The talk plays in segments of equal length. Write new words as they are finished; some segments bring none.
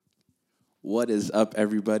What is up,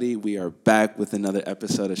 everybody? We are back with another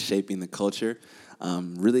episode of Shaping the Culture.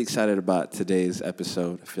 Really excited about today's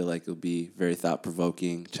episode. I feel like it'll be very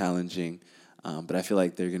thought-provoking, challenging, but I feel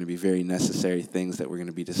like they're going to be very necessary things that we're going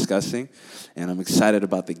to be discussing. And I'm excited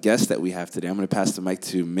about the guest that we have today. I'm going to pass the mic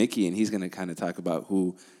to Mickey, and he's going to kind of talk about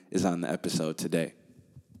who is on the episode today.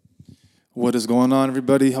 What is going on,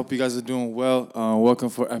 everybody? Hope you guys are doing well. Welcome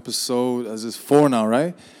for episode, this is 4 now,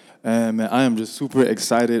 right? And man, I am just super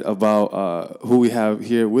excited about who we have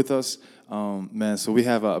here with us. So we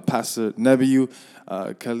have Pastor Nebiye,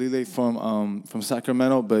 Kelile from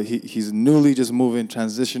Sacramento, but he's newly just moving,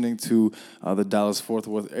 transitioning to the Dallas-Fort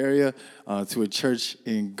Worth area, to a church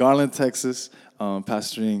in Garland, Texas,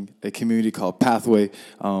 pastoring a community called Pathway.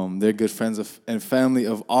 They're good friends and family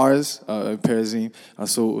of ours, Perazim.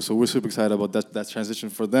 So we're super excited about that transition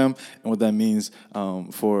for them and what that means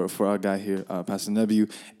for our guy here, Pastor Nebiye.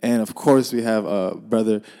 And of course, we have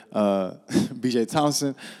brother BJ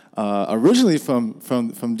Thomspn. Originally from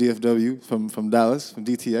DFW, from Dallas, from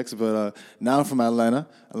DTX, but now from Atlanta,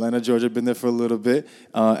 Georgia. Been there for a little bit,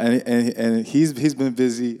 and he's been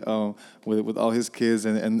busy with all his kids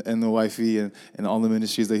and the wifey and all the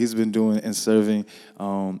ministries that he's been doing and serving.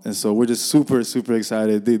 And so we're just super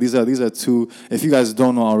excited. These are two. If you guys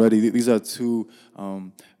don't know already, these are two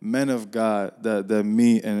men of God that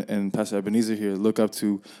me and Pastor Ebenezer here look up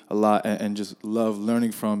to a lot and just love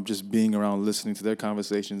learning from, just being around, listening to their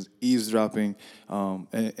conversations, eavesdropping,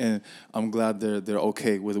 and I'm glad they're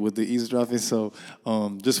okay with the eavesdropping. So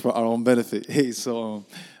just for our own benefit. Hey, so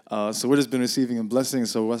we're just been receiving a blessing.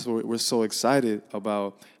 So we're so excited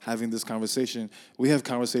about having this conversation. We have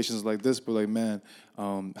conversations like this, but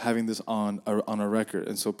having this on a record,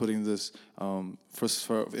 and so putting this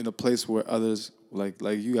for in a place where others like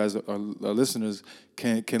you guys, our listeners,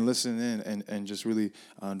 can listen in and just really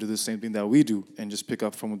do the same thing that we do and just pick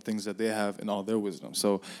up from the things that they have in all their wisdom.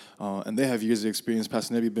 So and they have years of experience.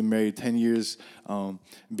 Pastor Nebiye been married 10 years.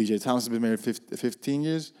 BJ Thomspn been married 15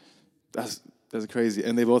 years. That's crazy.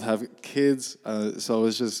 And they both have kids. So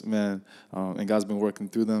it's just, man, and God's been working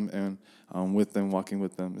through them and with them, walking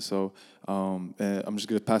with them. So and I'm just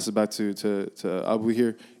going to pass it back to Abu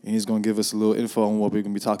here, and he's going to give us a little info on what we're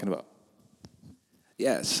going to be talking about.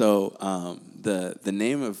 Yeah, so the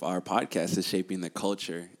name of our podcast is Shaping the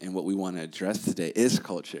Culture, and what we want to address today is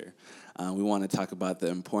culture. We want to talk about the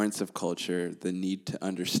importance of culture, the need to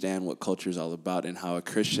understand what culture is all about, and how a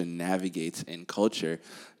Christian navigates in culture.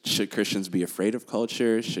 Should Christians be afraid of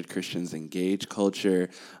culture? Should Christians engage culture?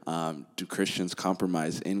 Do Christians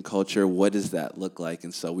compromise in culture? What does that look like?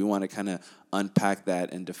 And so we want to kind of unpack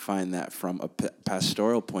that and define that from a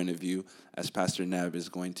pastoral point of view, as Pastor Neb is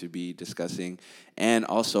going to be discussing, and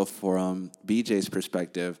also from BJ's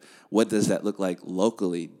perspective, what does that look like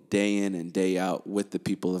locally, day in and day out with the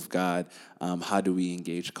people of God? How do we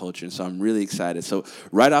engage culture? And so I'm really excited. So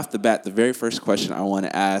right off the bat, the very first question I want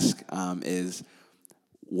to ask is,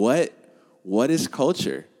 what is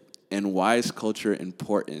culture, and why is culture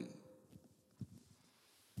important?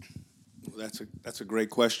 That's a great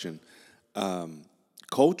question.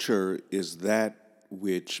 Culture is that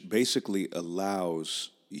which basically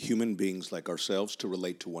allows human beings like ourselves to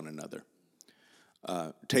relate to one another.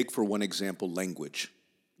 Take, for one example, language.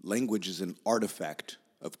 Language is an artifact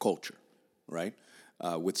of culture, right?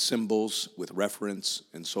 With symbols, with reference,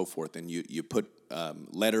 and so forth. And you put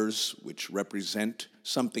letters which represent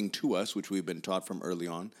something to us, which we've been taught from early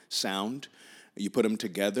on, sound. You put them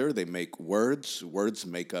together, they make words. Words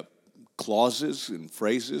make up clauses and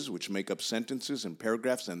phrases, which make up sentences and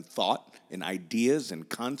paragraphs and thought and ideas and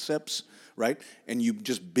concepts, right? And you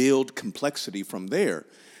just build complexity from there.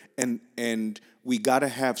 And we got to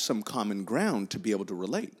have some common ground to be able to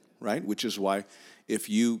relate, right? Which is why if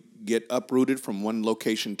you get uprooted from one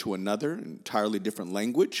location to another, entirely different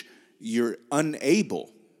language, you're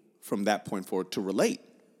unable from that point forward to relate,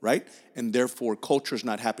 right? And therefore, culture is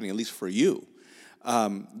not happening, at least for you.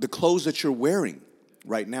 The clothes that you're wearing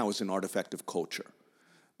right now is an artifact of culture.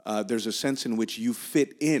 There's a sense in which you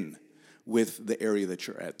fit in with the area that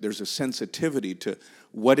you're at. There's a sensitivity to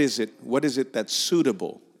what is it that's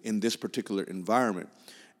suitable in this particular environment.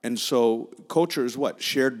 And so culture is what?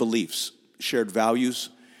 Shared beliefs, shared values,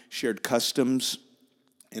 shared customs,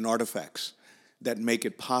 and artifacts that make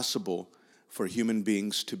it possible for human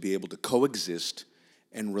beings to be able to coexist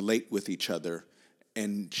and relate with each other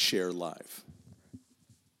and share life.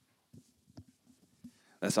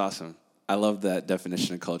 That's awesome. I love that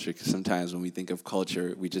definition of culture, because sometimes when we think of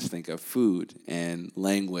culture, we just think of food and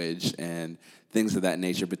language and things of that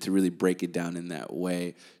nature. But to really break it down in that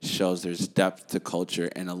way shows there's depth to culture,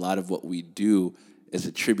 and a lot of what we do is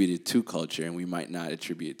attributed to culture, and we might not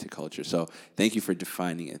attribute it to culture. So thank you for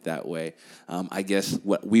defining it that way. I guess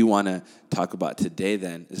what we want to talk about today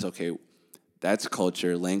then is, okay, that's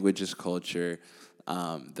culture. Language is culture.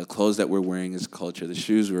 The clothes that we're wearing is culture. The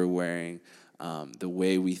shoes we're wearing, the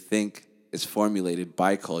way we think is formulated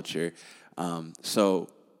by culture. So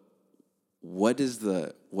what is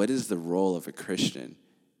the role of a Christian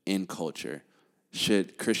in culture?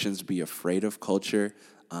 Should Christians be afraid of culture?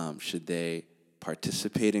 Should they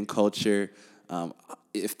participate in culture?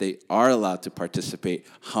 If they are allowed to participate,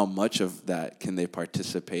 how much of that can they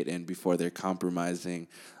participate in before they're compromising?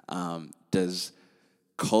 Does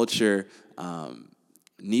culture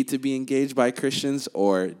need to be engaged by Christians,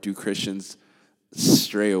 or do Christians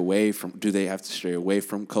stray away from? Do they have to stray away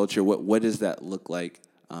from culture? What does that look like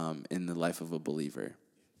in the life of a believer?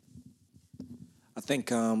 I think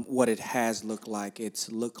what it has looked like,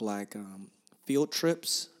 looked like field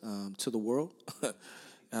trips to the world.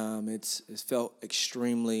 It's felt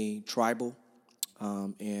extremely tribal,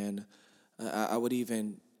 and I would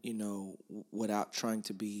even, without trying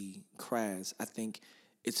to be crass, I think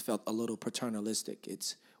it's felt a little paternalistic.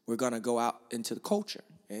 We're gonna go out into the culture.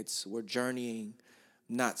 We're journeying,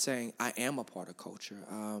 not saying I am a part of culture.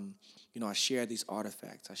 I share these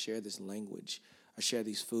artifacts. I share this language. I share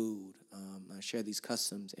these food. I share these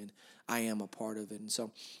customs, and I am a part of it. And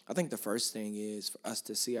so I think the first thing is for us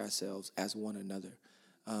to see ourselves as one another.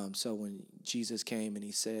 So when Jesus came and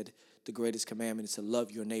he said, the greatest commandment is to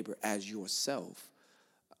love your neighbor as yourself.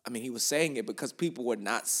 I mean, he was saying it because people were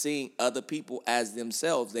not seeing other people as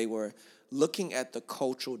themselves. They were looking at the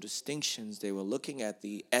cultural distinctions. They were looking at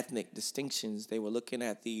the ethnic distinctions. They were looking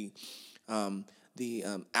at the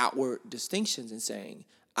outward distinctions and saying,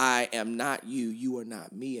 I am not you, you are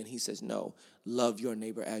not me. And he says, no, love your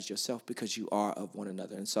neighbor as yourself because you are of one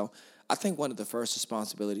another. And so I think one of the first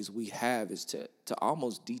responsibilities we have is to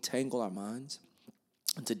almost detangle our minds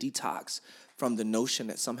and to detox from the notion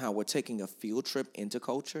that somehow we're taking a field trip into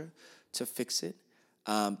culture to fix it.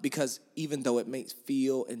 Because even though it may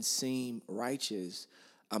feel and seem righteous,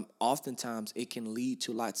 oftentimes it can lead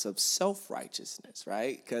to lots of self-righteousness,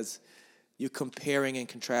 right? Because you're comparing and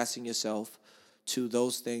contrasting yourself to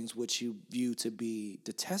those things which you view to be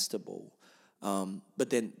detestable. But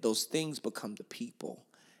then those things become the people.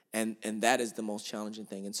 And that is the most challenging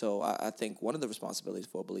thing. And so I think one of the responsibilities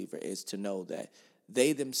for a believer is to know that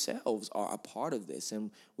they themselves are a part of this.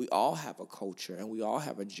 And we all have a culture, and we all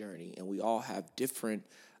have a journey, and we all have different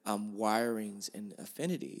wirings and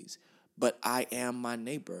affinities. But I am my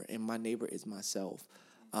neighbor, and my neighbor is myself.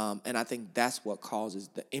 And I think that's what causes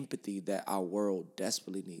the empathy that our world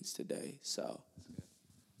desperately needs today. So,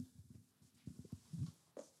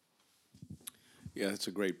 Yeah, that's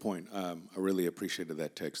a great point. I really appreciated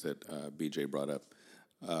that text that BJ brought up.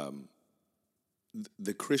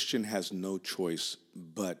 The Christian has no choice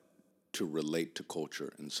but to relate to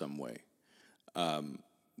culture in some way.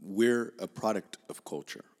 We're a product of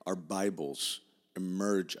culture. Our Bibles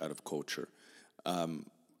emerge out of culture.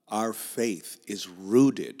 Our faith is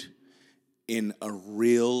rooted in a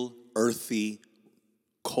real, earthy,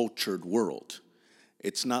 cultured world.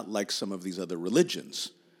 It's not like some of these other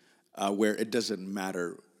religions where it doesn't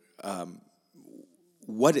matter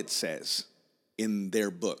what it says in their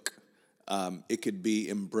book. It could be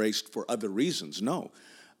embraced for other reasons. No,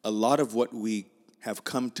 a lot of what we have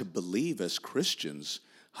come to believe as Christians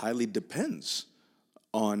highly depends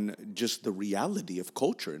on just the reality of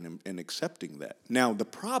culture and accepting that. Now, the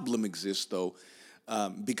problem exists, though,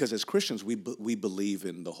 because as Christians, we believe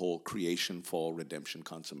in the whole creation, fall, redemption,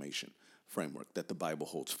 consummation framework that the Bible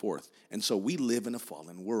holds forth. And so we live in a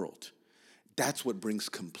fallen world. That's what brings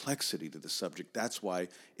complexity to the subject. That's why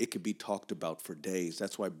it could be talked about for days.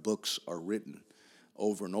 That's why books are written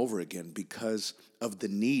over and over again, because of the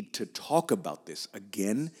need to talk about this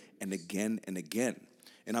again and again and again.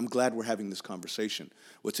 And I'm glad we're having this conversation.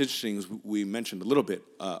 What's interesting is we mentioned a little bit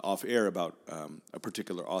off air about a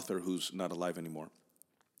particular author who's not alive anymore,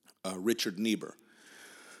 Richard Niebuhr,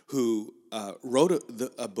 who wrote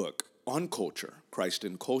a book on culture, Christ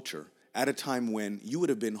in Culture, at a time when you would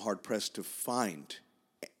have been hard-pressed to find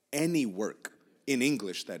any work, in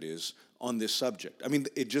English that is, on this subject. I mean,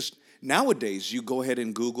 it just, nowadays, you go ahead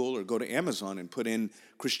and Google or go to Amazon and put in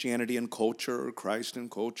Christianity and culture or Christ and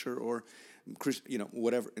culture or,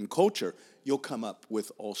 whatever, in culture, you'll come up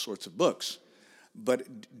with all sorts of books.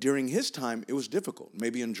 But during his time, it was difficult,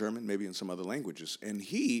 maybe in German, maybe in some other languages. And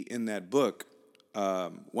he, in that book,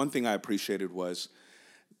 one thing I appreciated was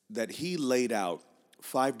that he laid out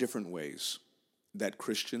 5 different ways that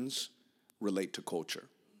Christians relate to culture.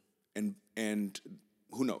 And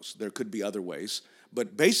who knows? There could be other ways.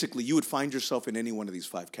 But basically, you would find yourself in any one of these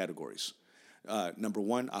 5 categories. Number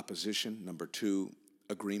 1, opposition. Number 2,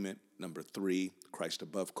 agreement. Number 3, Christ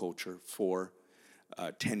above culture. 4,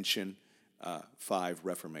 tension. 5,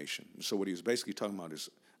 reformation. So what he was basically talking about is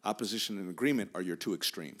opposition and agreement are your 2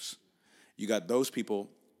 extremes. You got those people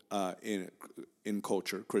in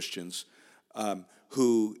culture, Christians,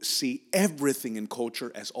 who see everything in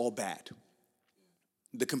culture as all bad.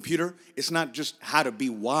 The computer, it's not just how to be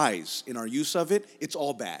wise in our use of it, it's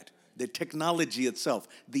all bad. The technology itself,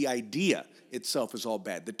 the idea itself is all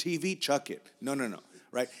bad. The TV, chuck it. No,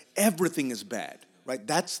 right? Everything is bad, right?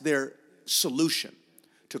 That's their solution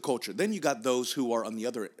to culture. Then you got those who are on the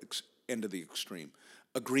other end of the extreme,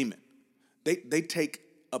 agreement. They take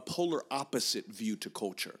a polar opposite view to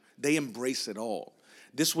culture. They embrace it all.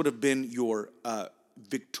 This would have been your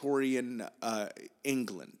Victorian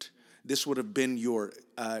England. This would have been your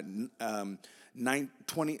 19th,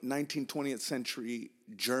 20th century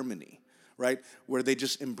Germany, right? Where they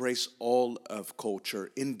just embrace all of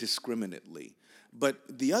culture indiscriminately. But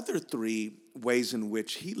the other 3 ways in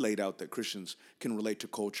which he laid out that Christians can relate to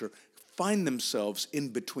culture find themselves in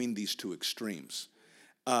between these 2 extremes.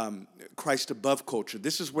 Christ above culture.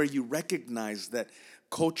 This is where you recognize that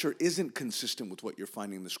culture isn't consistent with what you're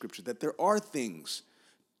finding in the scripture, that there are things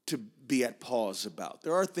to be at pause about.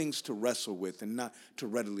 There are things to wrestle with and not to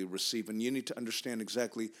readily receive, and you need to understand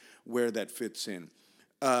exactly where that fits in.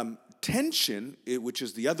 Tension, which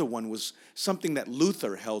is the other one, was something that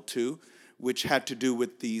Luther held to, which had to do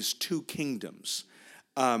with these 2 kingdoms.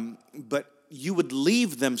 But you would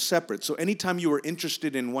leave them separate. So anytime you were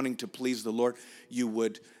interested in wanting to please the Lord, you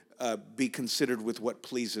would be considered with what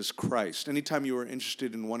pleases Christ. Anytime you were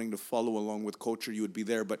interested in wanting to follow along with culture, you would be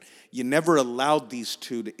there. But you never allowed these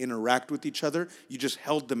 2 to interact with each other. You just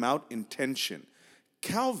held them out in tension.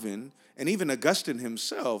 Calvin, and even Augustine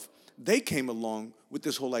himself, they came along with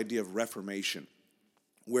this whole idea of Reformation,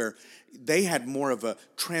 where they had more of a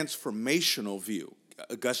transformational view.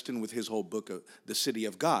 Augustine with his whole book of The City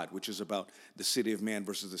of God, which is about the city of man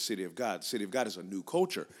versus the city of God. The city of God is a new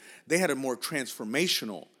culture. They had a more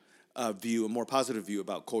transformational view, a more positive view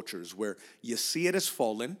about cultures, where you see it as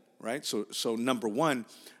fallen, right? So number 1,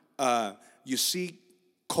 you see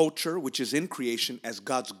culture, which is in creation, as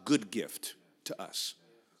God's good gift to us,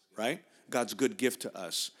 right? God's good gift to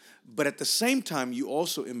us. But at the same time, you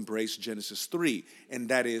also embrace Genesis 3, and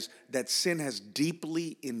that is that sin has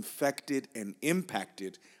deeply infected and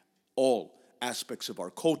impacted all aspects of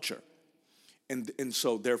our culture. And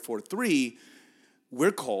so therefore, 3,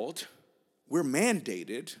 we're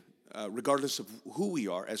mandated, regardless of who we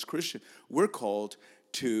are as Christian, we're called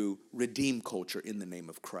to redeem culture in the name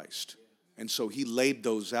of Christ. And so he laid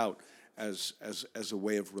those out as a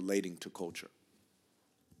way of relating to culture.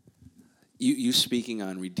 You speaking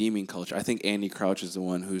on redeeming culture, I think Andy Crouch is the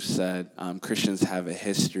one who said Christians have a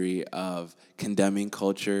history of condemning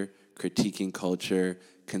culture, critiquing culture,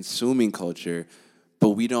 consuming culture, but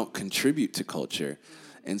we don't contribute to culture.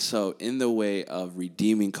 And so in the way of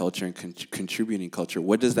redeeming culture and contributing culture,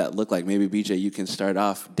 what does that look like? Maybe, BJ, you can start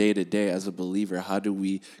off day to day as a believer. How do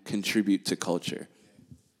we contribute to culture?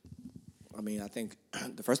 I mean, I think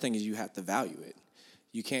the first thing is you have to value it.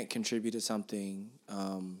 You can't contribute to something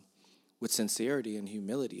with sincerity and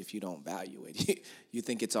humility if you don't value it. You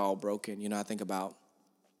think it's all broken. You know, I think about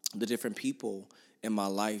the different people in my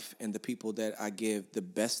life, and the people that I give the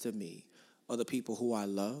best of me are the people who I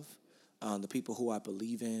love, the people who I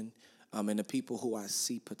believe in, and the people who I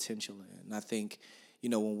see potential in. And I think, you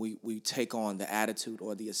know, when we take on the attitude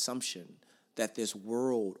or the assumption that this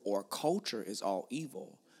world or culture is all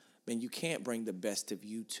evil, man, you can't bring the best of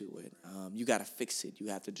you to it. You got to fix it. You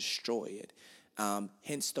have to destroy it.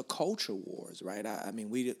 Hence the culture wars, right? I mean,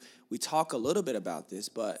 we talk a little bit about this,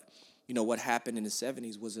 but, you know, what happened in the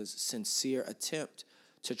 70s was a sincere attempt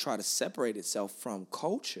to try to separate itself from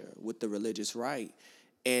culture with the religious right.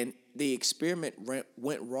 And the experiment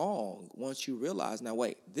went wrong once you realize, now,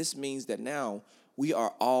 wait, this means that now we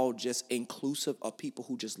are all just inclusive of people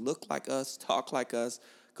who just look like us, talk like us,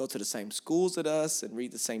 go to the same schools as us, and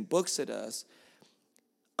read the same books as us,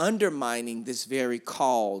 undermining this very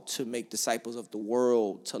call to make disciples of the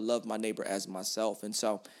world, to love my neighbor as myself. And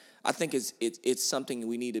so I think it's something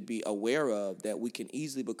we need to be aware of, that we can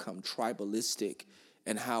easily become tribalistic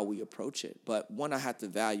in how we approach it. But one, I have to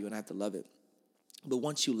value and I have to love it. But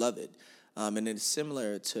once you love it, and it's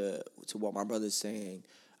similar to what my brother's saying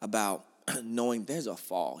about knowing there's a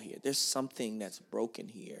fall here, there's something that's broken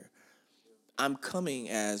here. I'm coming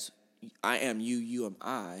as I am you, you am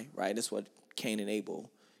I, right? That's what Cain and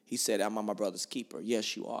Abel, he said, I'm my brother's keeper.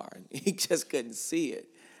 Yes, you are. And he just couldn't see it.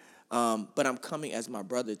 But I'm coming as my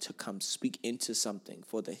brother to come speak into something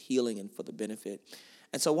for the healing and for the benefit.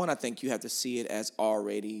 And so, one, I think you have to see it as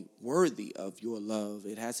already worthy of your love.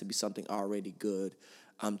 It has to be something already good.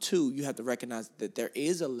 Two, you have to recognize that there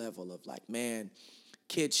is a level of like, man,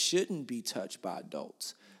 kids shouldn't be touched by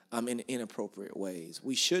adults in inappropriate ways.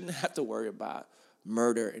 We shouldn't have to worry about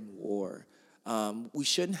murder and war. We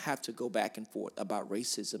shouldn't have to go back and forth about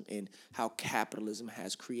racism and how capitalism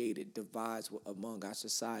has created divides among our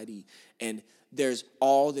society. And there's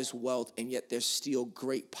all this wealth, and yet there's still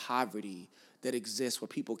great poverty that exists where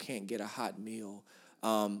people can't get a hot meal.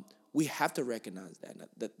 We have to recognize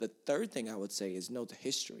that. The third thing I would say is know the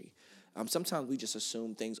history. Sometimes we just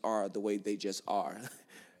assume things are the way they just are.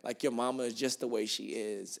 Like your mama is just the way she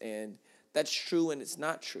is. And that's true and it's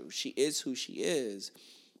not true. She is who she is.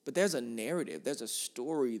 But there's a narrative. There's a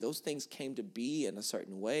story. Those things came to be in a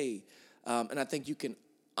certain way. And I think you can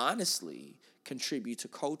honestly contribute to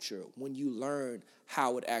culture when you learn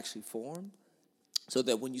how it actually formed, so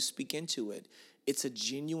that when you speak into it, it's a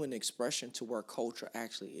genuine expression to where culture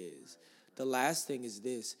actually is. The last thing is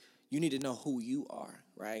this: you need to know who you are,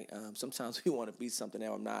 right? Sometimes we want to be something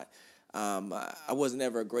that I'm not. I wasn't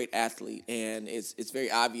ever a great athlete, and it's very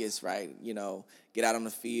obvious, right? You know, get out on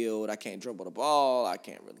the field, I can't dribble the ball, I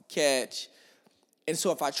can't really catch. And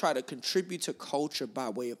so if I try to contribute to culture by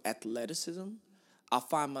way of athleticism, I'll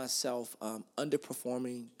find myself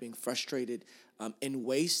underperforming, being frustrated, and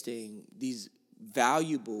wasting these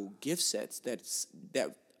valuable gift sets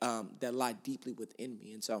that lie deeply within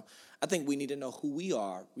me. And so I think we need to know who we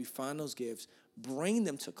are, refine those gifts, bring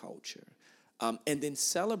them to culture, and then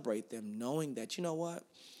celebrate them, knowing that, you know what,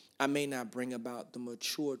 I may not bring about the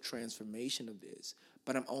mature transformation of this,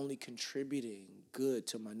 but I'm only contributing good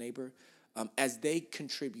to my neighbor as they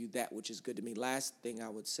contribute that which is good to me. Last thing I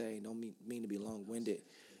would say, don't mean to be long-winded.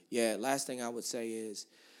 Yeah, last thing I would say is,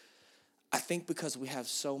 I think because we have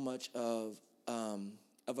so much of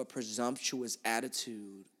a presumptuous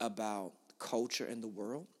attitude about culture in the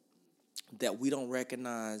world, that we don't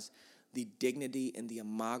recognize the dignity and the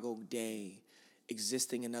imago Dei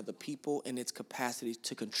existing in other people and its capacity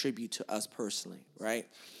to contribute to us personally, right?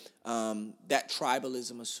 That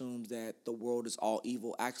tribalism assumes that the world is all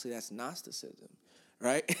evil. Actually, that's Gnosticism,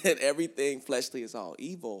 right? And everything fleshly is all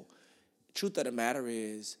evil. Truth of the matter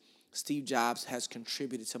is, Steve Jobs has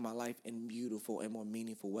contributed to my life in beautiful and more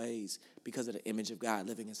meaningful ways because of the image of God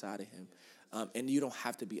living inside of him. And you don't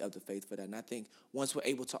have to be of the faith for that. And I think once we're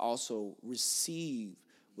able to also receive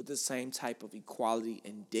with the same type of equality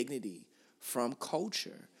and dignity from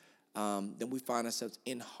culture, then we find ourselves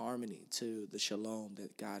in harmony to the shalom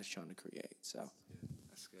that God is trying to create. So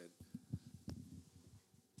that's good.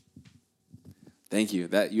 Thank you.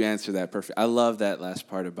 That you answered that perfect. I love that last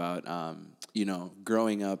part about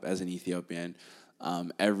growing up as an Ethiopian.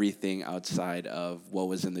 Everything outside of what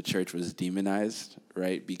was in the church was demonized,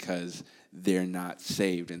 right? Because they're not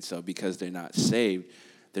saved, and so because they're not saved,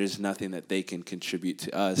 there's nothing that they can contribute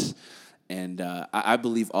to us. And I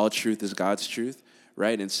believe all truth is God's truth,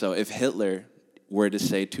 right? And so if Hitler were to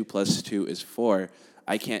say 2 + 2 is 4,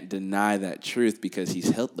 I can't deny that truth because he's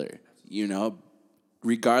Hitler,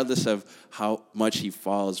 regardless of how much he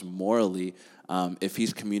falls morally. If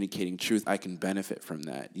he's communicating truth, I can benefit from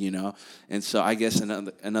that, And so I guess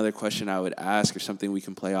another question I would ask, or something we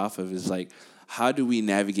can play off of, is like, how do we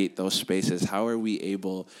navigate those spaces? How are we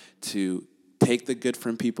able to take the good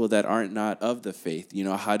from people that aren't not of the faith?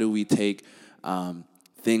 How do we take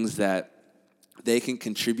things that they can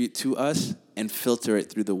contribute to us and filter it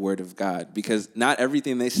through the Word of God? Because not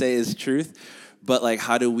everything they say is truth, but like,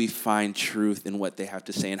 how do we find truth in what they have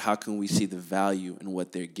to say, and how can we see the value in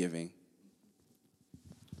what they're giving?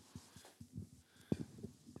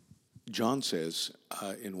 John says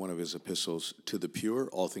in one of his epistles, to the pure,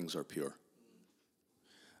 all things are pure.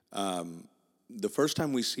 The first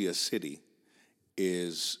time we see a city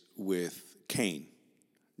is with Cain,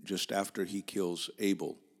 just after he kills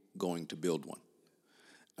Abel, going to build one.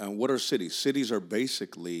 And what are cities? Cities are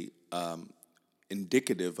basically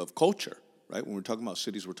indicative of culture, right? When we're talking about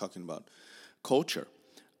cities, we're talking about culture.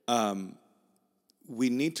 We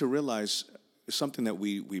need to realize something that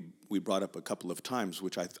we brought up a couple of times,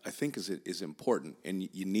 which I think is important, and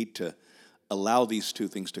you need to allow these two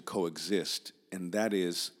things to coexist, and that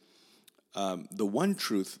is the one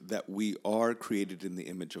truth that we are created in the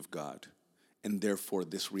image of God, and therefore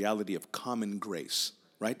this reality of common grace,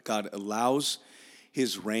 right? God allows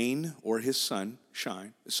his rain or his sun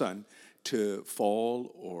to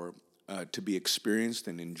fall or to be experienced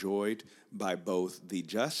and enjoyed by both the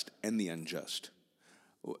just and the unjust.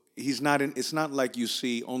 It's not like you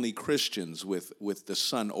see only Christians with the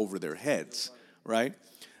sun over their heads, right?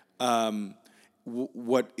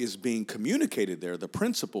 What is being communicated there, the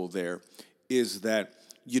principle there, is that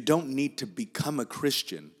you don't need to become a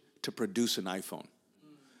Christian to produce an iPhone,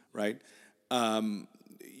 right?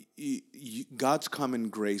 God's common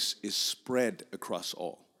grace is spread across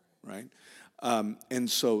all, right? And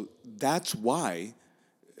so that's why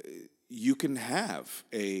you can have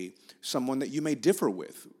someone that you may differ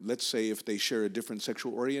with. Let's say if they share a different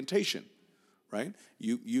sexual orientation, right?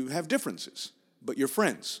 You have differences, but you're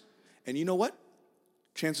friends. And you know what?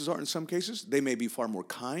 Chances are, in some cases, they may be far more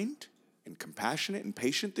kind and compassionate and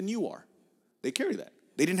patient than you are. They carry that.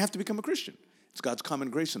 They didn't have to become a Christian. It's God's common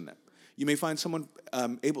grace in them. You may find someone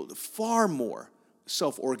far more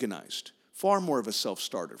self-organized, far more of a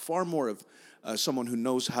self-starter, far more of someone who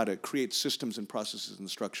knows how to create systems and processes and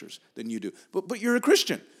structures than you do. But you're a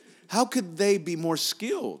Christian. How could they be more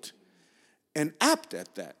skilled and apt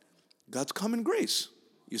at that? God's common grace,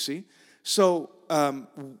 you see? So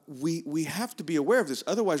we have to be aware of this.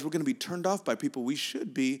 Otherwise, we're going to be turned off by people we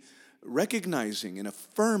should be recognizing and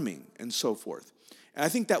affirming and so forth. And I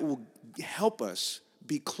think that will help us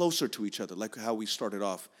be closer to each other, like how we started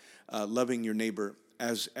off, loving your neighbor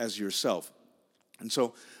as yourself. And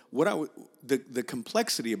so the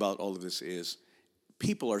complexity about all of this is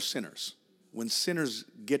people are sinners. When sinners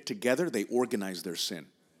get together, they organize their sin.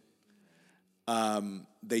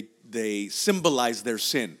 They symbolize their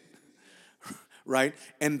sin, right?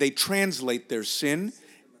 And they translate their sin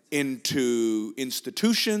into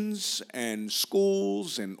institutions and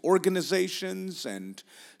schools and organizations and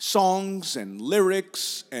songs and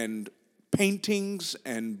lyrics and paintings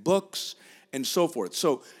and books and so forth.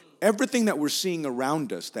 So everything that we're seeing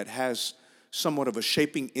around us that has somewhat of a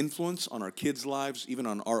shaping influence on our kids' lives, even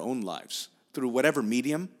on our own lives, through whatever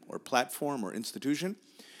medium or platform or institution,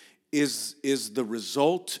 is the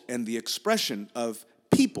result and the expression of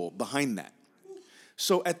people behind that.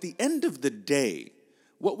 So at the end of the day,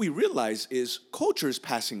 what we realize is culture is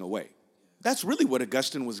passing away. That's really what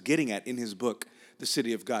Augustine was getting at in his book, The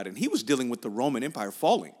City of God. And he was dealing with the Roman Empire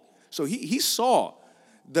falling. So he saw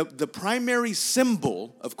the primary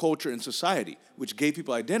symbol of culture and society, which gave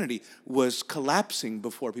people identity, was collapsing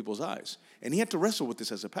before people's eyes. And he had to wrestle with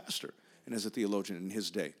this as a pastor and as a theologian in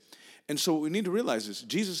his day. And so what we need to realize is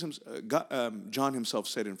John himself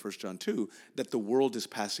said in 1 John 2 that the world is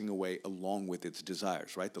passing away along with its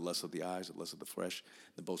desires, right? The lust of the eyes, the lust of the flesh,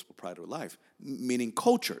 the boastful pride of life. Meaning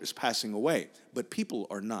culture is passing away, but people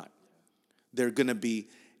are not. They're going to be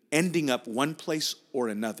ending up one place or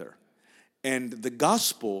another. And the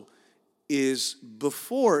gospel is,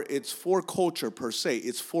 before it's for culture per se,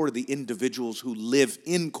 it's for the individuals who live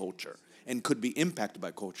in culture and could be impacted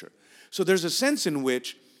by culture. So there's a sense in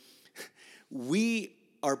which we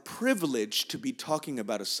are privileged to be talking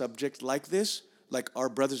about a subject like this, like our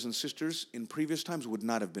brothers and sisters in previous times would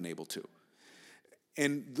not have been able to.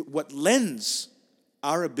 And what lends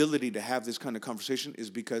our ability to have this kind of conversation is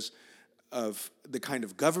because of the kind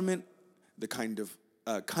of government, the kind of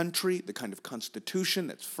country, the kind of constitution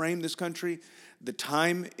that's framed this country, the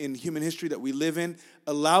time in human history that we live in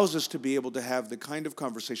allows us to be able to have the kind of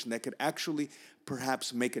conversation that could actually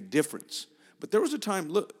perhaps make a difference. But there was a time,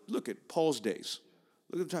 look at Paul's days.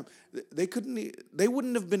 Look at the time. They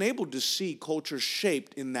wouldn't have been able to see culture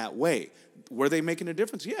shaped in that way. Were they making a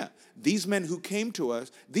difference? Yeah. These men who came to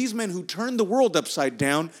us, these men who turned the world upside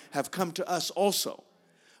down have come to us also,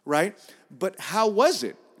 right? But how was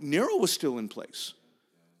it? Nero was still in place,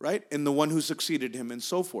 right? And the one who succeeded him and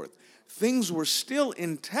so forth. Things were still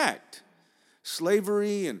intact.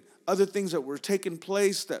 Slavery and other things that were taking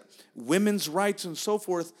place, that women's rights and so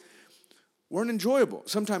forth, weren't enjoyable.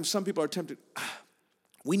 Sometimes some people are tempted,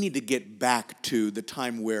 we need to get back to the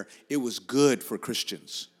time where it was good for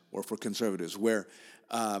Christians or for conservatives, where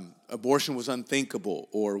abortion was unthinkable,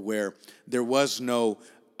 or where there was no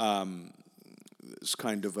this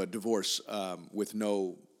kind of a divorce with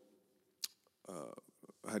no,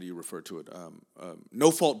 how do you refer to it?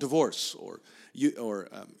 No-fault divorce, or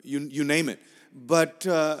you name it. But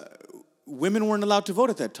women weren't allowed to vote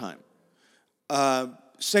at that time.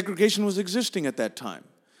 Segregation was existing at that time.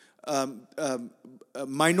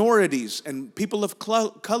 Minorities and people of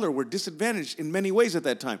color were disadvantaged in many ways at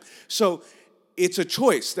that time. So it's a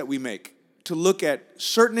choice that we make to look at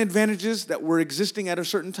certain advantages that were existing at a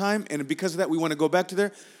certain time, and because of that we want to go back to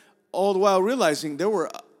there, all the while realizing there were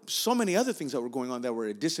so many other things that were going on that were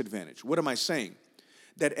a disadvantage. What am I saying?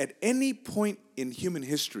 That at any point in human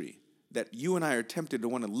history that you and I are tempted to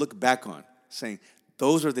want to look back on, saying,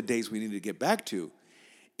 those are the days we need to get back to,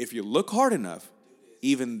 if you look hard enough,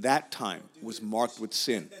 even that time was marked with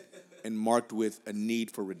sin and marked with a need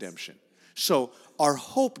for redemption. So our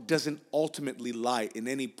hope doesn't ultimately lie in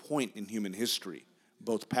any point in human history,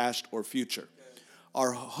 both past or future.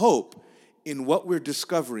 Our hope in what we're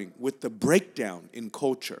discovering with the breakdown in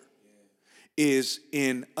culture is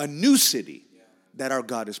in a new city that our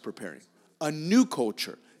God is preparing, a new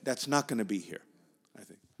culture that's not going to be here, I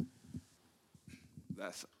think.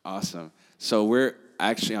 That's awesome. So we're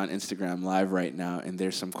actually on Instagram Live right now, and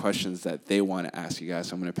there's some questions that they want to ask you guys.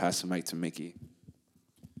 So I'm going to pass the mic to Mickey.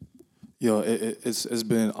 Yo, it's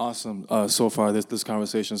been awesome so far, this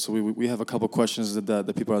conversation. So we have a couple questions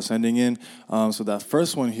that people are sending in. So that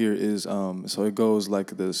first one here is, so it goes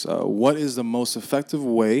like this. What is the most effective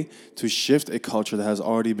way to shift a culture that has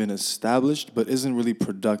already been established but isn't really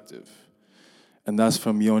productive? And that's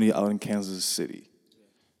from Yoni out in Kansas City.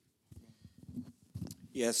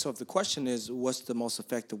 Yeah, so if the question is what's the most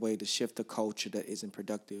effective way to shift a culture that isn't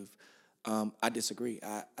productive, I disagree.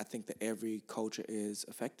 I think that every culture is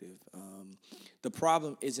effective. The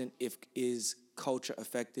problem isn't if is culture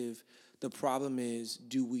effective. The problem is,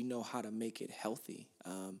 do we know how to make it healthy?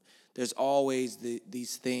 There's always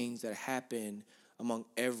these things that happen among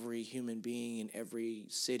every human being in every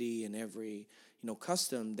city and every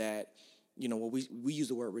custom that well, we use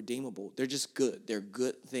the word redeemable. They're just good. They're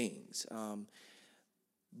good things.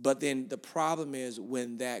 But then the problem is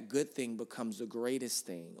when that good thing becomes the greatest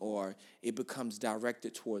thing or it becomes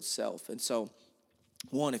directed towards self. And so,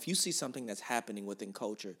 one, if you see something that's happening within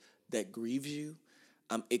culture that grieves you,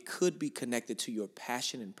 it could be connected to your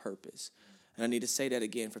passion and purpose. And I need to say that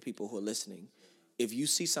again for people who are listening. If you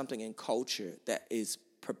see something in culture that is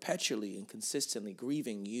perpetually and consistently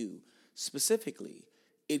grieving you specifically,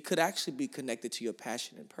 it could actually be connected to your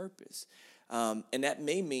passion and purpose. And that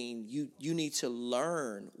may mean you need to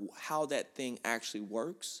learn how that thing actually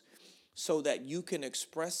works so that you can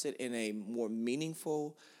express it in a more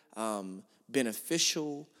meaningful,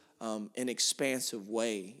 beneficial, and expansive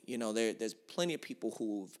way. There's plenty of people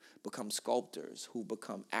who've become sculptors, who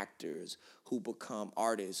become actors, who become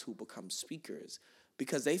artists, who become speakers,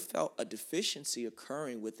 because they felt a deficiency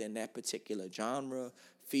occurring within that particular genre,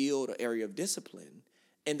 field, or area of discipline.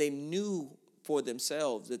 And they knew for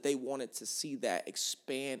themselves that they wanted to see that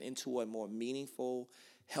expand into a more meaningful,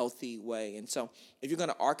 healthy way. And so if you're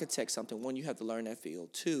going to architect something, one, you have to learn that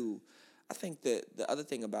field. Two, I think that the other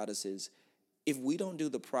thing about us is if we don't do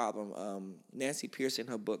the problem, Nancy Pierce in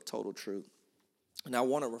her book, Total Truth, and I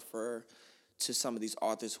want to refer to some of these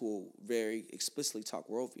authors who very explicitly talk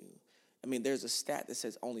worldview. I mean, there's a stat that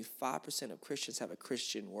says only 5% of Christians have a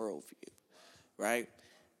Christian worldview, right?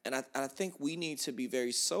 And I think we need to be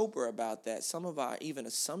very sober about that. Some of our even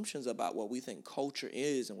assumptions about what we think culture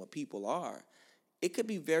is and what people are, it could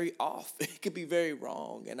be very off. It could be very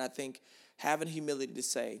wrong. And I think having humility to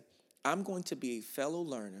say, I'm going to be a fellow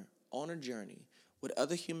learner on a journey with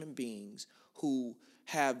other human beings who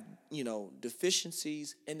have,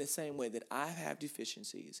 deficiencies in the same way that I have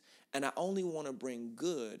deficiencies. And I only want to bring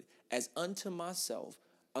good as unto myself,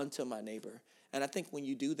 unto my neighbor. And I think when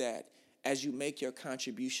you do that, as you make your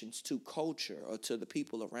contributions to culture or to the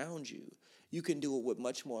people around you, you can do it with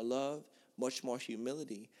much more love, much more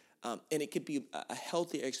humility, and it could be a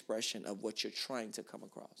healthier expression of what you're trying to come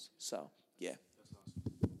across. So, yeah.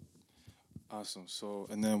 Awesome. So,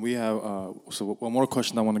 and then we have one more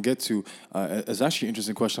question I want to get to. It's actually an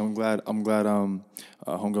interesting question. I'm glad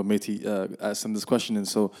Homegirl Métis asked him this question. And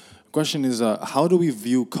so, the question is, how do we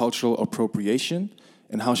view cultural appropriation,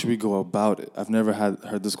 and how should we go about it? I've never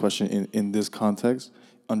heard this question in this context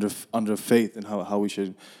under faith, and how we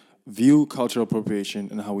should view cultural appropriation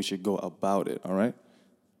and how we should go about it. All right.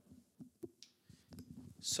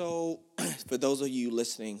 So, for those of you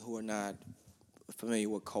listening who are not familiar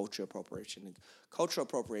with cultural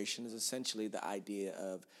appropriation is essentially the idea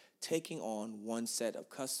of taking on one set of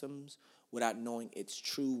customs without knowing its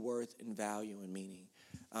true worth and value and meaning.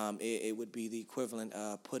 It would be the equivalent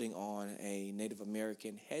of putting on a Native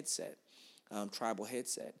American headset, tribal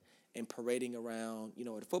headset, and parading around, at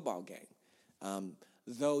a football game.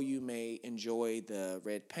 Though you may enjoy the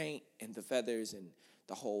red paint and the feathers and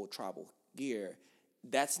the whole tribal gear,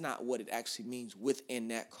 that's not what it actually means within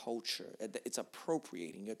that culture. It's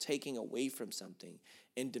appropriating. You're taking away from something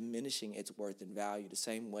and diminishing its worth and value. The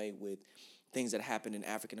same way with things that happen in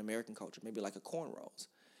African American culture, maybe like a cornrows.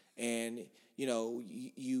 And,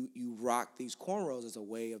 you rock these cornrows as a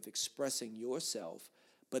way of expressing yourself,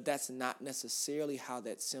 but that's not necessarily how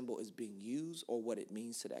that symbol is being used or what it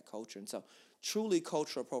means to that culture. And so truly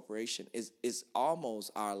cultural appropriation is almost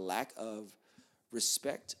our lack of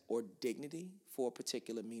respect or dignity for a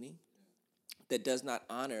particular meaning that does not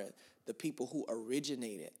honor the people who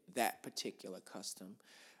originated that particular custom.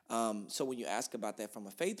 So when you ask about that from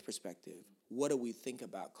a faith perspective, what do we think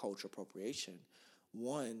about cultural appropriation?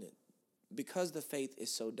 One, because the faith is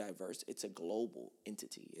so diverse, it's a global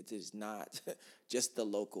entity. It is not just the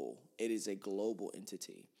local. It is a global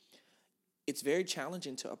entity. It's very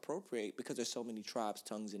challenging to appropriate because there's so many tribes,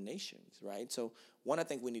 tongues, and nations, right? So one, I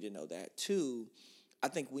think we need to know that. Two, I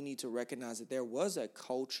think we need to recognize that there was a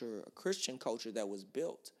culture, a Christian culture that was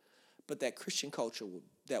built, but that Christian culture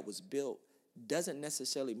that was built doesn't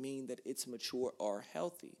necessarily mean that it's mature or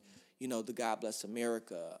healthy. The God Bless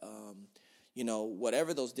America,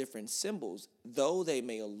 whatever those different symbols, though they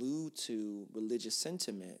may allude to religious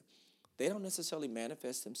sentiment, they don't necessarily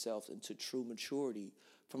manifest themselves into true maturity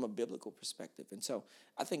from a biblical perspective. And so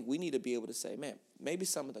I think we need to be able to say, man, maybe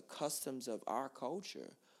some of the customs of our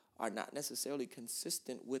culture are not necessarily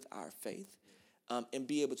consistent with our faith, and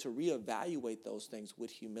be able to reevaluate those things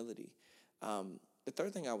with humility. The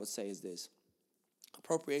third thing I would say is this.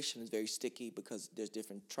 Appropriation is very sticky because there's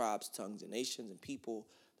different tribes, tongues, and nations and people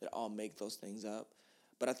that all make those things up.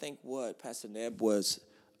 But I think what Pastor Neb was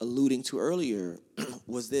alluding to earlier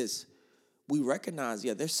was this. We recognize,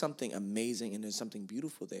 there's something amazing and there's something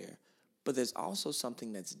beautiful there, but there's also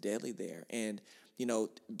something that's deadly there. And,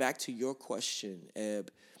 back to your question, Eb,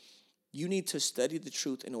 you need to study the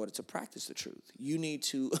truth in order to practice the truth. You need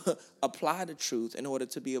to apply the truth in order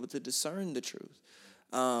to be able to discern the truth.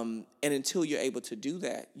 And until you're able to do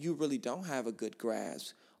that, you really don't have a good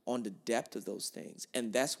grasp on the depth of those things.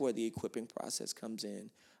 And that's where the equipping process comes in,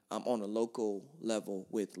 on a local level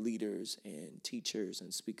with leaders and teachers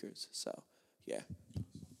and speakers. So, yeah.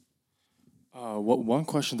 One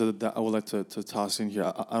question that I would like to toss in here.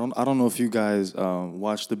 I don't know if you guys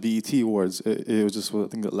watched the BET Awards. It was just, I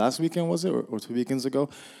think last weekend, was it, or 2 weekends ago?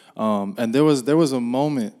 And there was a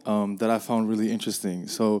moment that I found really interesting.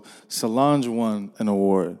 So Solange won an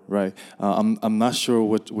award, right? I'm not sure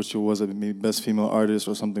which it was, maybe Best Female Artist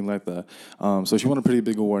or something like that. So she won a pretty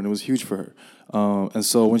big award, and it was huge for her. And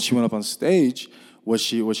so when she went up on stage, what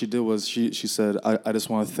she did was she said, I just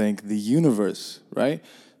want to thank the universe, right?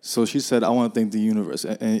 So she said, I want to thank the universe.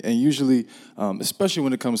 And usually, especially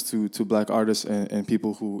when it comes to black artists and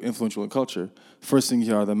people who influential in culture, first thing you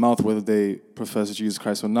hear out of their mouth, whether they profess Jesus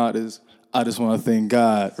Christ or not, is, I just want to thank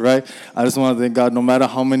God, right? I just want to thank God no matter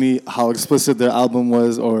how explicit their album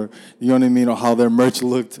was, or, you know what I mean, or how their merch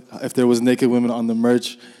looked, if there was naked women on the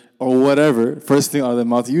merch or whatever. First thing out of their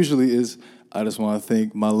mouth usually is, I just want to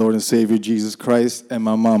thank my Lord and Savior Jesus Christ and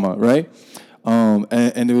my mama, right?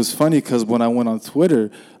 And it was funny because when I went on Twitter,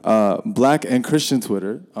 Black and Christian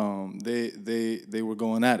Twitter, they were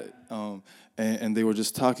going at it, and they were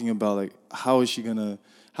just talking about, like, how is she gonna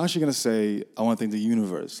say, I want to thank the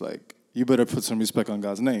universe? Like, you better put some respect on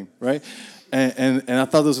God's name, right? And I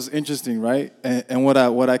thought this was interesting, right? And what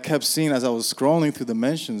I kept seeing as I was scrolling through the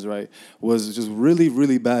mentions, right, was just really,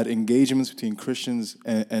 really bad engagements between Christians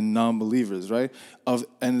and non-believers, right?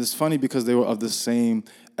 And it's funny because they were of the same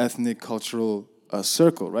ethnic, cultural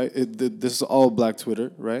circle, right? This is all black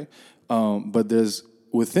Twitter, right? But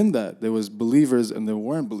within that, there was believers and there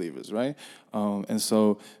weren't believers, right? And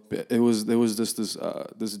so there was just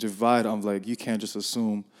this divide of, like, you can't just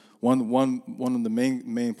assume. One of the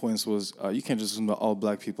main points was, you can't just assume that all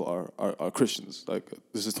black people are Christians. Like,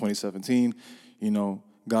 this is 2017,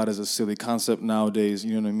 God is a silly concept nowadays,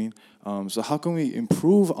 you know what I mean? So how can we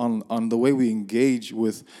improve on the way we engage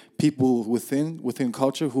with people within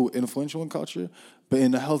culture who are influential in culture, but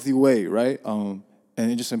in a healthy way, right? And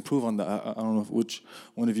just improve on that. I don't know which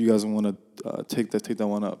one of you guys want to take that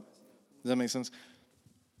one up. Does that make sense?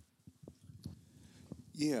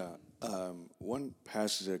 Yeah. One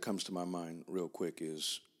passage that comes to my mind real quick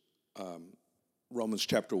is Romans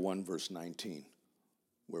chapter 1, verse 19,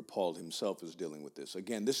 where Paul himself is dealing with this.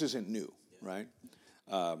 Again, this isn't new, right?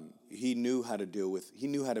 He knew how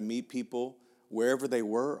to meet people wherever they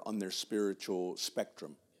were on their spiritual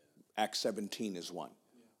spectrum. Acts 17 is one.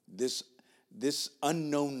 This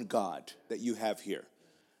unknown God that you have here,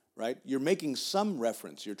 right? You're making some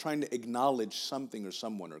reference. You're trying to acknowledge something or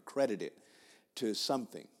someone or credit it to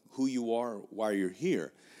something, who you are, why you're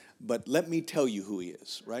here. But let me tell you who he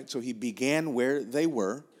is, right? So he began where they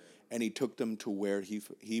were, and he took them to where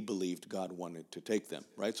he believed God wanted to take them,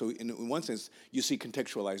 right? So in one sense, you see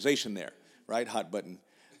contextualization there, right? Hot button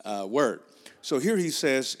word. So here he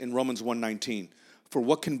says in Romans 1:19, for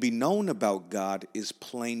what can be known about God is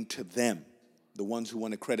plain to them, the ones who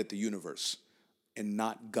want to credit the universe, and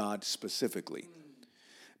not God specifically,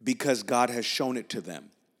 because God has shown it to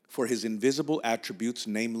them. For his invisible attributes,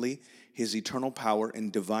 namely his eternal power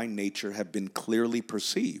and divine nature, have been clearly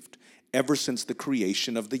perceived ever since the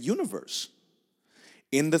creation of the universe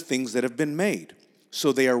in the things that have been made,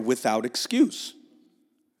 so they are without excuse.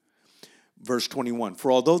 Verse 21,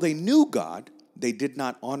 for although they knew God, they did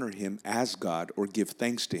not honor him as God or give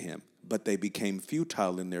thanks to him, but they became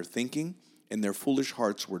futile in their thinking, and their foolish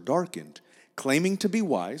hearts were darkened. Claiming to be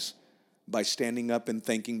wise by standing up and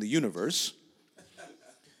thanking the universe,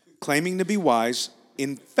 claiming to be wise,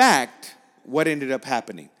 in fact, what ended up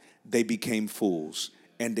happening? They became fools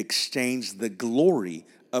and exchanged the glory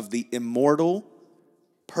of the immortal,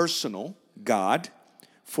 personal God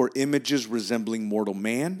for images resembling mortal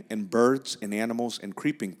man and birds and animals and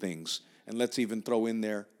creeping things. And let's even throw in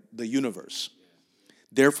there the universe.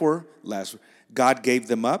 Therefore, God gave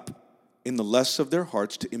them up in the lusts of their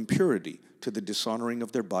hearts to impurity, to the dishonoring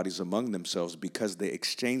of their bodies among themselves, because they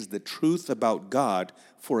exchanged the truth about God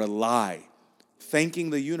for a lie.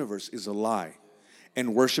 Thanking the universe is a lie.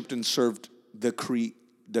 And worshipped and served the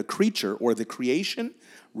creature or the creation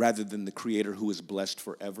rather than the creator, who is blessed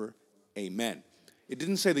forever. Amen. It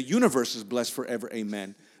didn't say the universe is blessed forever.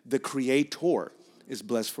 Amen. The creator is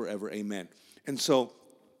blessed forever. Amen. And so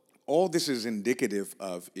all this is indicative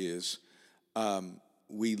of is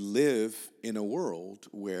we live in a world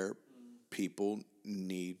where people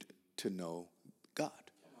need to know God.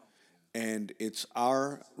 And it's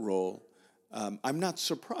our role. I'm not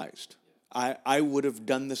surprised. I would have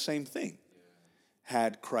done the same thing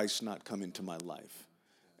had Christ not come into my life.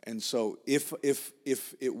 And so if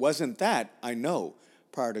it wasn't that, I know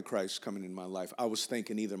prior to Christ coming in my life, I was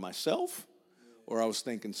thinking either myself or I was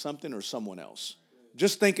thinking something or someone else.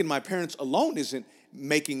 Just thinking my parents alone isn't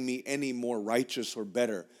making me any more righteous or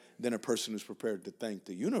better than a person who's prepared to thank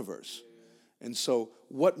the universe. And so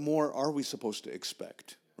what more are we supposed to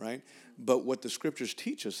expect, right? But what the scriptures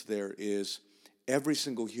teach us there is every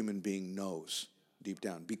single human being knows deep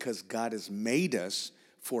down, because God has made us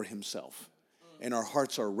for himself. And our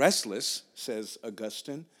hearts are restless, says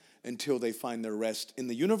Augustine, until they find their rest in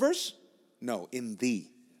the universe? No, in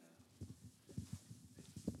thee.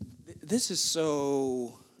 This is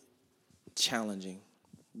so challenging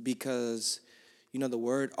because, the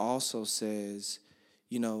word also says,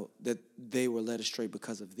 that they were led astray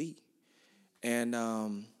because of thee. And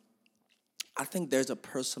I think there's a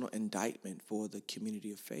personal indictment for the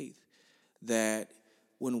community of faith that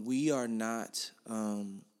when we are not,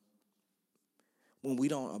 when we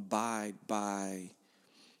don't abide by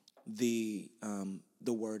the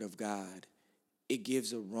word of God, it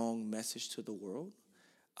gives a wrong message to the world.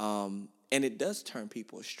 And it does turn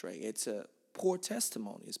people astray. It's a poor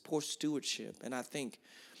testimony. It's poor stewardship. And I think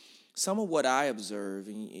some of what I observe,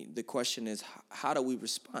 and the question is, how do we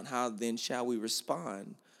respond? How then shall we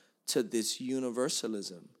respond to this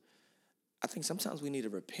universalism? I think sometimes we need to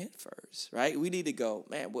repent first, right? We need to go,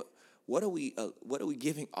 man, what are we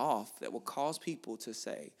giving off that will cause people to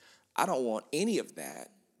say, I don't want any of that,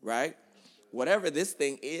 right? Whatever this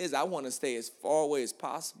thing is, I want to stay as far away as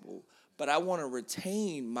possible, but I want to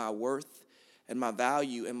retain my worth and my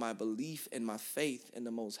value and my belief and my faith in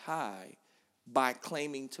the Most High by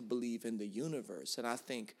claiming to believe in the universe. And I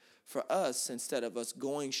think for us, instead of us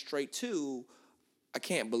going straight to, I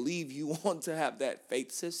can't believe you want to have that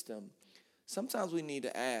faith system, sometimes we need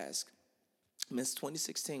to ask, Miss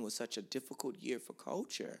 2016 was such a difficult year for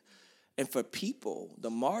culture and for people,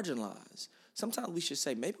 the marginalized. Sometimes we should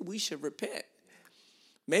say, maybe we should repent.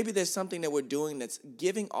 Maybe there's something that we're doing that's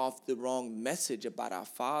giving off the wrong message about our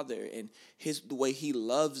Father and the way he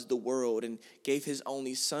loves the world and gave his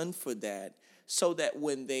only son for that, so that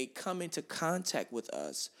when they come into contact with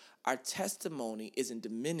us, our testimony isn't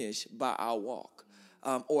diminished by our walk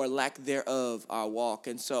or lack thereof our walk.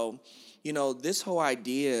 And so, this whole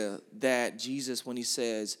idea that Jesus, when he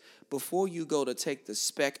says, before you go to take the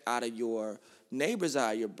speck out of your neighbor's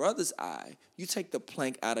eye, your brother's eye, you take the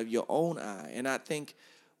plank out of your own eye. And I think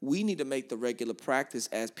we need to make the regular practice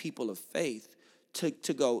as people of faith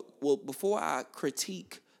to go, well, before I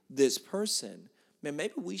critique this person, man,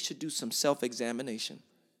 maybe we should do some self-examination,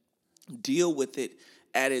 deal with it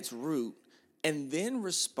at its root, and then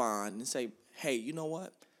respond and say, hey, you know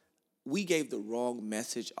what? We gave the wrong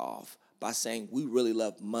message off by saying we really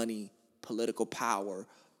love money, political power,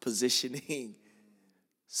 positioning,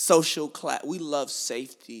 social class. We love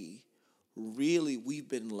safety. Really, we've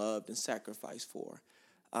been loved and sacrificed for.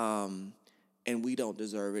 And we don't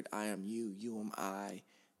deserve it. I am you, you am I.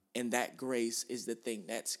 And that grace is the thing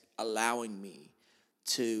that's allowing me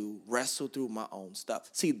to wrestle through my own stuff.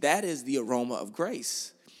 See, that is the aroma of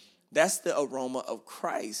grace. That's the aroma of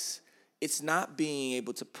Christ. It's not being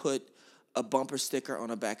able to put a bumper sticker on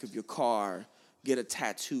the back of your car, get a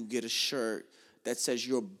tattoo, get a shirt that says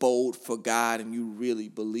you're bold for God and you really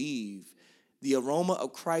believe. The aroma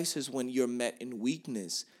of Christ is when you're met in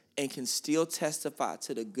weakness and can still testify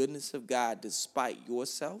to the goodness of God despite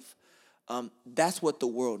yourself, that's what the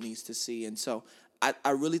world needs to see. And so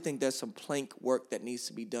I really think there's some plank work that needs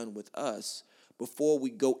to be done with us before we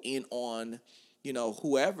go in on,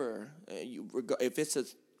 whoever, if it's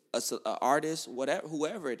a artist, whatever,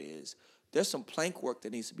 whoever it is, there's some plank work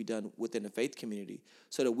that needs to be done within the faith community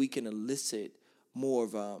so that we can elicit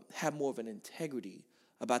have more of an integrity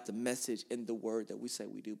about the message and the word that we say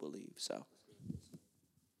we do believe. So.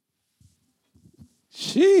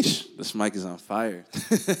 Sheesh, this mic is on fire.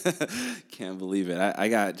 Can't believe it. I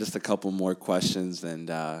got just a couple more questions, and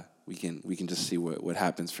we can just see what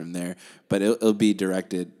happens from there. But it'll be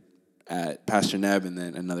directed at Pastor Neb, and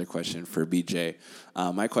then another question for BJ.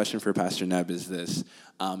 My question for Pastor Neb is this.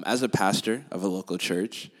 As a pastor of a local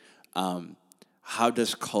church, how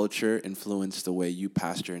does culture influence the way you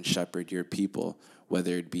pastor and shepherd your people,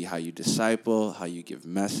 whether it be how you disciple, how you give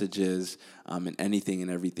messages, and anything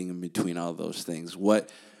and everything in between all those things?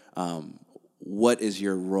 What is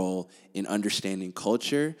your role in understanding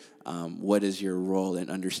culture? What is your role in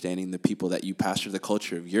understanding the people that you pastor, the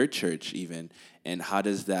culture of your church even, and how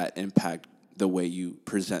does that impact the way you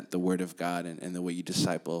present the Word of God and the way you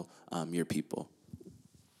disciple your people?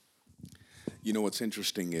 You know, what's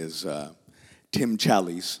interesting is Tim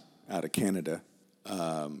Challies out of Canada,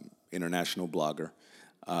 international blogger,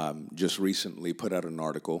 just recently put out an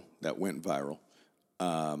article that went viral,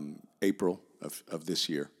 April of this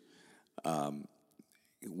year,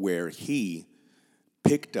 where he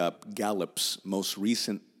picked up Gallup's most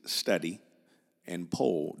recent study and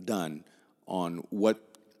poll done on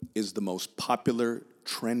what is the most popular,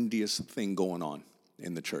 trendiest thing going on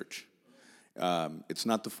in the church. It's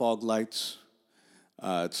not the fog lights.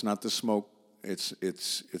 It's not the smoke. It's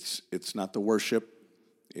not the worship.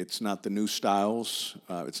 It's not the new styles.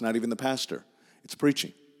 It's not even the pastor. It's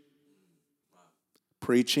preaching.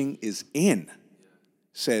 Preaching is in,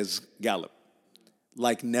 says Gallup,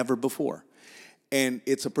 like never before. And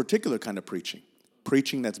it's a particular kind of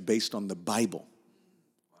preaching that's based on the Bible.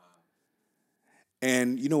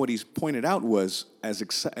 And you know what he's pointed out was, as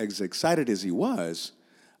excited as he was,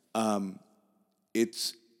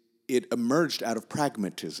 it emerged out of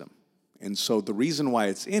pragmatism. And so the reason why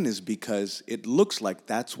it's in is because it looks like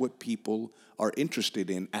that's what people are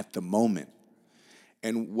interested in at the moment.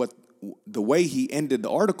 And the way he ended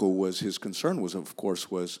the article was, his concern was, of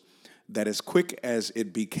course, was that as quick as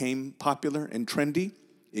it became popular and trendy,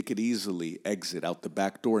 it could easily exit out the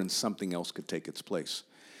back door and something else could take its place.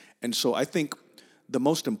 And so I think the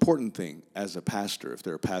most important thing as a pastor, if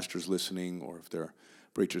there are pastors listening or if there are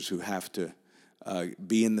preachers who have to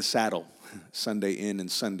be in the saddle Sunday in and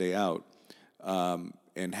Sunday out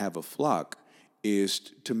and have a flock, is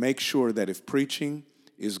to make sure that if preaching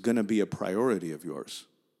is going to be a priority of yours,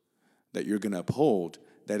 that you're going to uphold,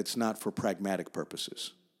 that it's not for pragmatic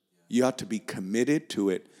purposes. You ought to be committed to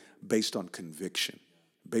it based on conviction,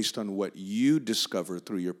 based on what you discover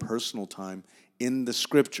through your personal time in the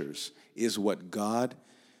scriptures is what God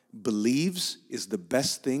believes is the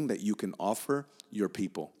best thing that you can offer your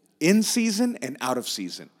people. In season and out of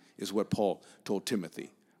season is what Paul told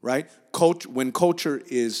Timothy, right? When culture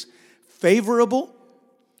is favorable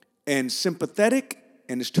and sympathetic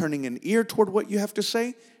and is turning an ear toward what you have to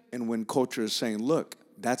say, and when culture is saying, look,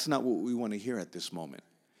 that's not what we want to hear at this moment.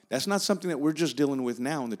 That's not something that we're just dealing with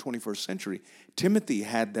now in the 21st century. Timothy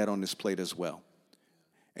had that on his plate as well.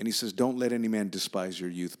 And he says, don't let any man despise your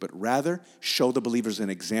youth, but rather show the believers an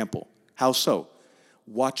example. How so?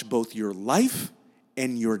 Watch both your life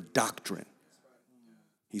and your doctrine,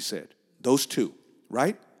 he said. Those two,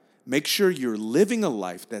 right? Make sure you're living a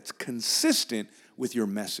life that's consistent with your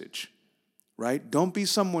message, right? Don't be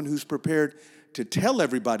someone who's prepared to tell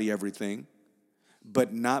everybody everything,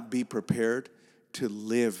 but not be prepared to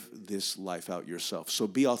live this life out yourself. So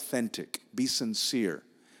be authentic, be sincere,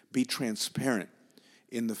 be transparent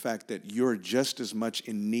in the fact that you're just as much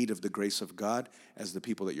in need of the grace of God as the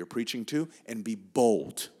people that you're preaching to, and be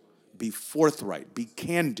bold, be forthright, be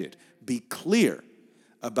candid, be clear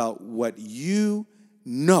about what you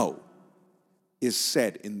know is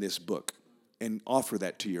said in this book, and offer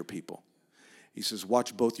that to your people. He says,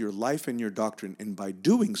 watch both your life and your doctrine, and by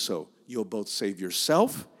doing so, you'll both save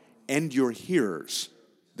yourself and your hearers,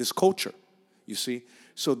 this culture, you see?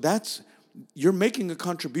 So you're making a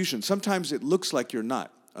contribution. Sometimes it looks like you're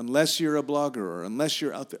not, unless you're a blogger or unless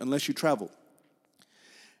you're out there, unless you travel.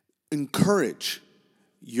 Encourage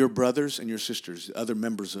your brothers and your sisters, other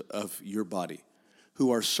members of your body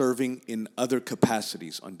who are serving in other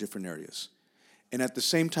capacities on different areas. and at the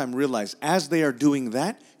same time realize as they are doing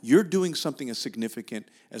that, you're doing something as significant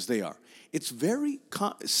as they are. It's very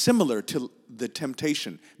similar to the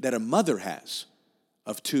temptation that a mother has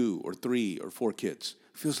of 2 or 3 or 4 kids.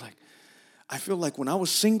 I feel like when I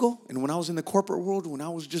was single and when I was in the corporate world, when I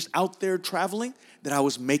was just out there traveling, that I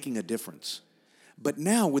was making a difference. But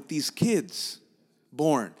now with these kids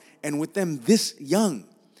born and with them this young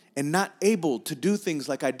and not able to do things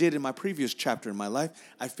like I did in my previous chapter in my life,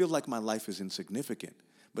 I feel like my life is insignificant.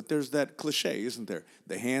 But there's that cliche, isn't there?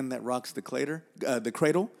 The hand that rocks the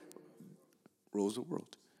cradle rules the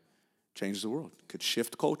world, changes the world, could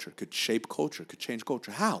shift culture, could shape culture, could change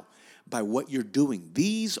culture. How? By what you're doing.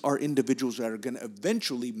 These are individuals that are going to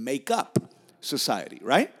eventually make up society,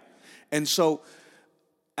 right? And so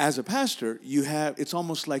as a pastor, it's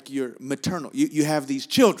almost like you're maternal. You have these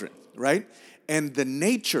children, right? And the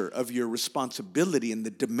nature of your responsibility and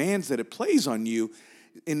the demands that it plays on you,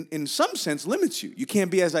 in some sense, limits you. You can't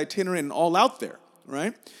be as itinerant and all out there,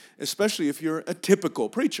 right? Especially if you're a typical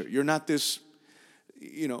preacher. You're not this,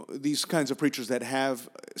 these kinds of preachers that have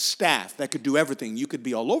staff that could do everything. You could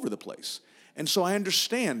be all over the place. And so I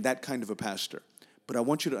understand that kind of a pastor. But I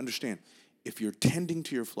want you to understand, if you're tending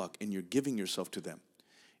to your flock and you're giving yourself to them,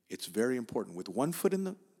 it's very important. With one foot in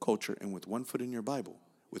the culture and with one foot in your Bible,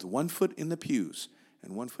 with one foot in the pews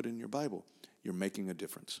and one foot in your Bible, you're making a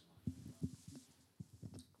difference.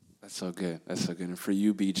 That's so good. That's so good. And for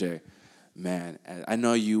you, BJ, man, I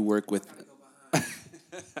know you work with...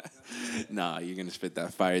 Nah, you're going to spit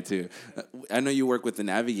that fire too. I know you work with the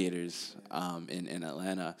Navigators in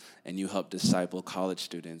Atlanta, and you help disciple college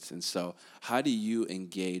students. And so how do you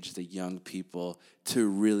engage the young people to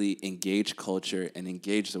really engage culture and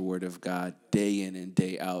engage the Word of God day in and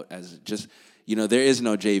day out as just... there is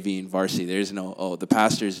no JV in varsity. There is no, the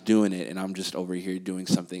pastor's doing it and I'm just over here doing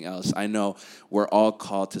something else. I know we're all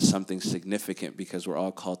called to something significant because we're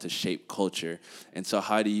all called to shape culture. And so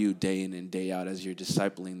how do you, day in and day out, as you're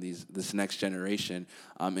discipling this next generation,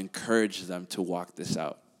 encourage them to walk this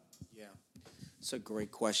out? Yeah, it's a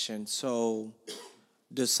great question. So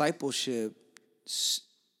discipleship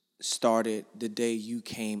started the day you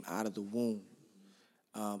came out of the womb,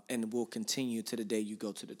 and will continue to the day you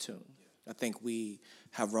go to the tomb. I think we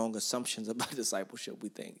have wrong assumptions about discipleship. We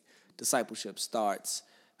think discipleship starts,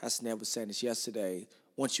 Pastor Ned was saying this yesterday,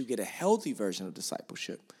 once you get a healthy version of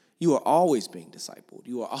discipleship, you are always being discipled.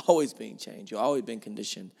 You are always being changed. You're always being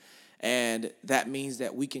conditioned. And that means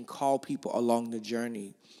that we can call people along the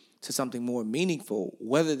journey to something more meaningful,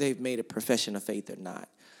 whether they've made a profession of faith or not.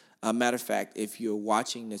 Matter of fact, if you're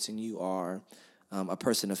watching this and you are a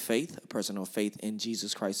person of faith in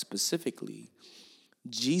Jesus Christ specifically,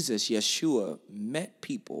 Jesus, Yeshua, met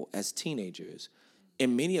people as teenagers,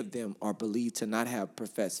 and many of them are believed to not have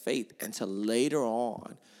professed faith until later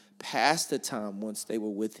on, past the time once they were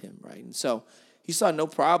with him, right? And so he saw no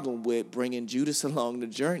problem with bringing Judas along the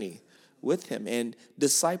journey with him and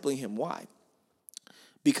discipling him. Why?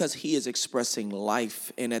 Because he is expressing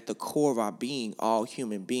life, and at the core of our being, all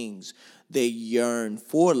human beings, they yearn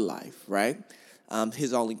for life, right?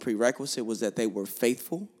 His only prerequisite was that they were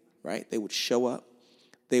faithful, right? They would show up.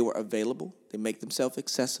 They were available, they make themselves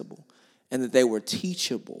accessible, and that they were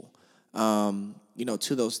teachable,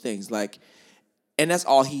 to those things. And that's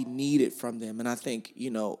all he needed from them. And I think,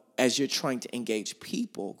 as you're trying to engage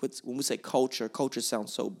people, when we say culture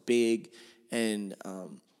sounds so big and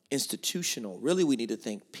institutional. Really, we need to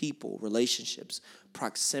think people, relationships,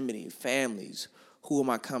 proximity, families. Who am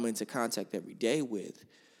I coming into contact every day with?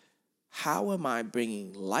 How am I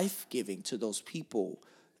bringing life-giving to those people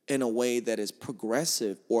in a way that is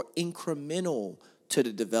progressive or incremental to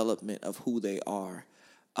the development of who they are?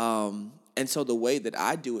 And so the way that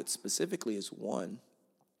I do it specifically is one,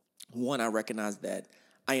 I recognize that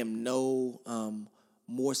I am no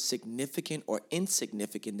more significant or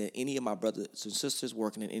insignificant than any of my brothers and sisters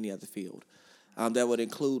working in any other field. That would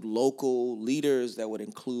include local leaders, that would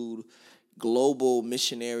include global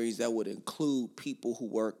missionaries, that would include people who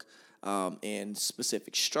work in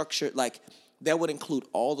specific structure. That would include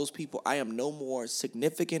all those people. I am no more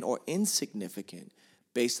significant or insignificant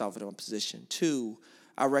based off of my position. Two,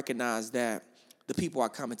 I recognize that the people I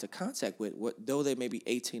come into contact with, though they may be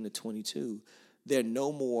 18 to 22, they're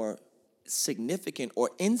no more significant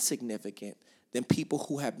or insignificant than people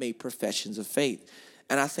who have made professions of faith.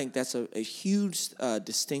 And I think that's a huge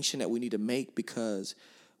distinction that we need to make, because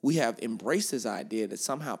we have embraced this idea that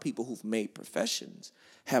somehow people who've made professions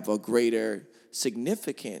have a greater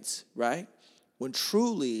significance, right? When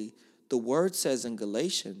truly the word says in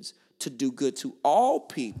Galatians to do good to all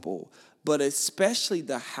people, but especially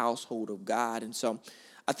the household of God. And so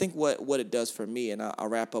I think what it does for me, and I'll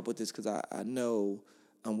wrap up with this because I know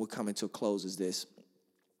we're coming to a close, is this.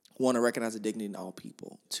 One, I recognize the dignity in all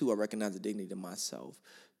people. Two, I recognize the dignity in myself.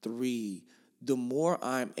 Three, the more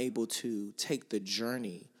I'm able to take the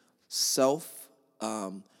journey, self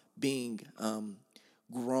being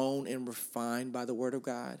grown and refined by the Word of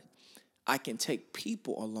God, I can take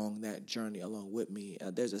people along that journey along with me.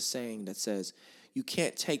 There's a saying that says, you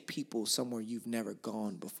can't take people somewhere you've never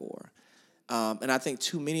gone before. And I think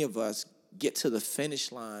too many of us get to the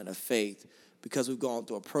finish line of faith because we've gone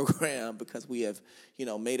through a program, because we have,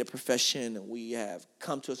 made a profession and we have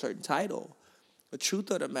come to a certain title. The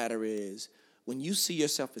truth of the matter is, when you see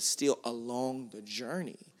yourself as still along the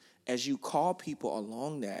journey, as you call people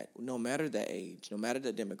along that, no matter the age, no matter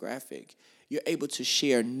the demographic, you're able to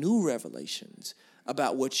share new revelations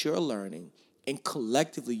about what you're learning, and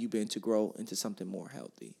collectively you begin to grow into something more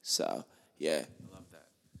healthy. So, yeah. I love that.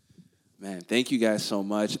 Man, thank you guys so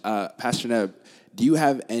much. Pastor Neb, do you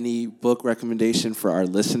have any book recommendation for our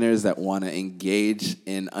listeners that want to engage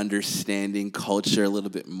in understanding culture a little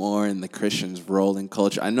bit more and the Christian's role in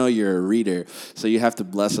culture? I know you're a reader, so you have to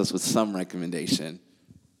bless us with some recommendation.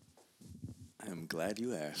 I'm glad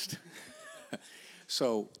you asked.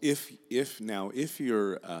 So if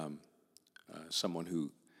you're someone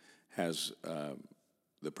who has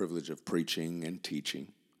the privilege of preaching and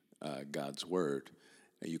teaching God's word,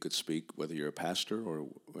 you could speak whether you're a pastor or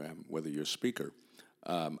whether you're a speaker.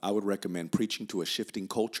 I would recommend Preaching to a Shifting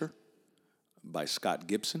Culture by Scott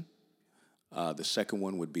Gibson. The second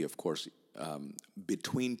one would be, of course,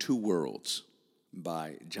 Between Two Worlds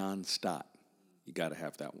by John Stott. You got to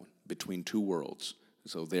have that one, Between Two Worlds.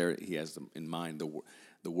 So there he has in mind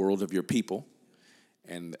the world of your people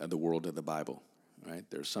and the world of the Bible. Right?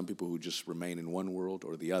 There's some people who just remain in one world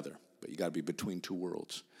or the other, but you got to be between two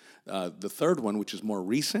worlds. The third one, which is more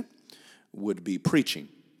recent, would be Preaching,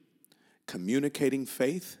 Communicating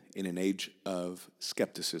Faith in an Age of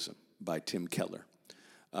Skepticism by Tim Keller.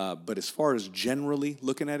 But as far as generally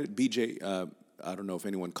looking at it, BJ, I don't know if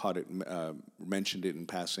anyone caught it, mentioned it in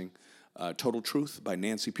passing, Total Truth by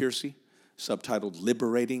Nancy Pearcey, subtitled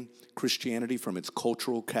Liberating Christianity from Its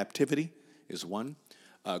Cultural Captivity is one.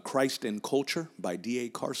 Christ and Culture by D.A.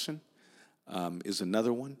 Carson is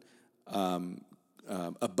another one.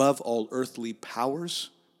 Above All Earthly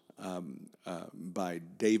Powers by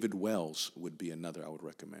David Wells would be another I would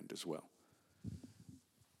recommend as well.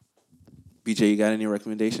 BJ, you got any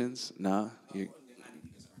recommendations? Nah?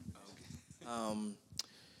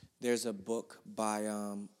 There's a book by,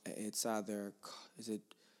 is it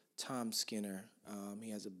Thomspn?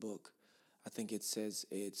 He has a book. I think it says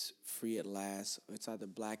it's Free at Last. It's either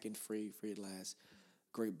Black and Free at Last.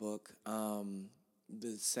 Great book.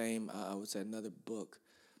 The same, I would say another book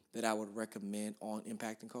that I would recommend on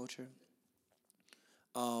impacting culture.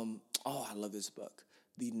 I love this book.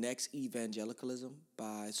 The Next Evangelicalism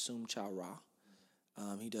by Soom Cha Ra.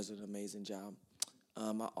 He does an amazing job. I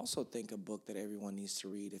also think a book that everyone needs to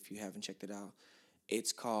read if you haven't checked it out.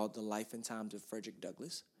 It's called The Life and Times of Frederick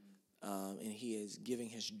Douglass. And he is giving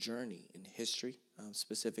his journey in history,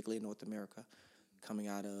 specifically in North America, coming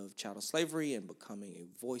out of chattel slavery and becoming a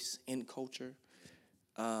voice in culture.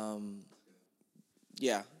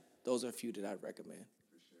 Those are a few that I'd recommend.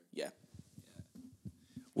 Yeah.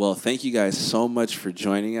 Well, thank you guys so much for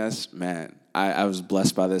joining us. Man, I was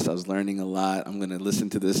blessed by this. I was learning a lot. I'm going to listen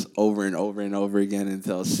to this over and over and over again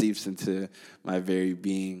until it seeps into my very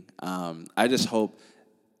being. I just hope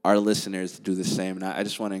our listeners do the same. And I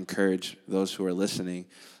just want to encourage those who are listening.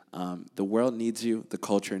 The world needs you. The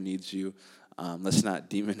culture needs you. Let's not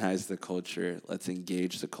demonize the culture. Let's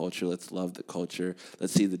engage the culture. Let's love the culture.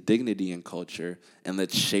 Let's see the dignity in culture, and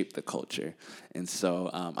let's shape the culture. And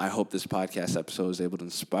so I hope this podcast episode is able to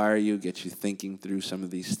inspire you, get you thinking through some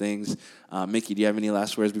of these things. Mickey, do you have any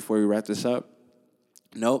last words before we wrap this up?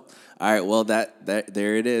 Nope. All right, well,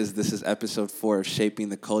 there it is. This is episode 4 of Shaping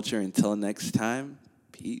the Culture. Until next time,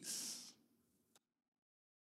 peace.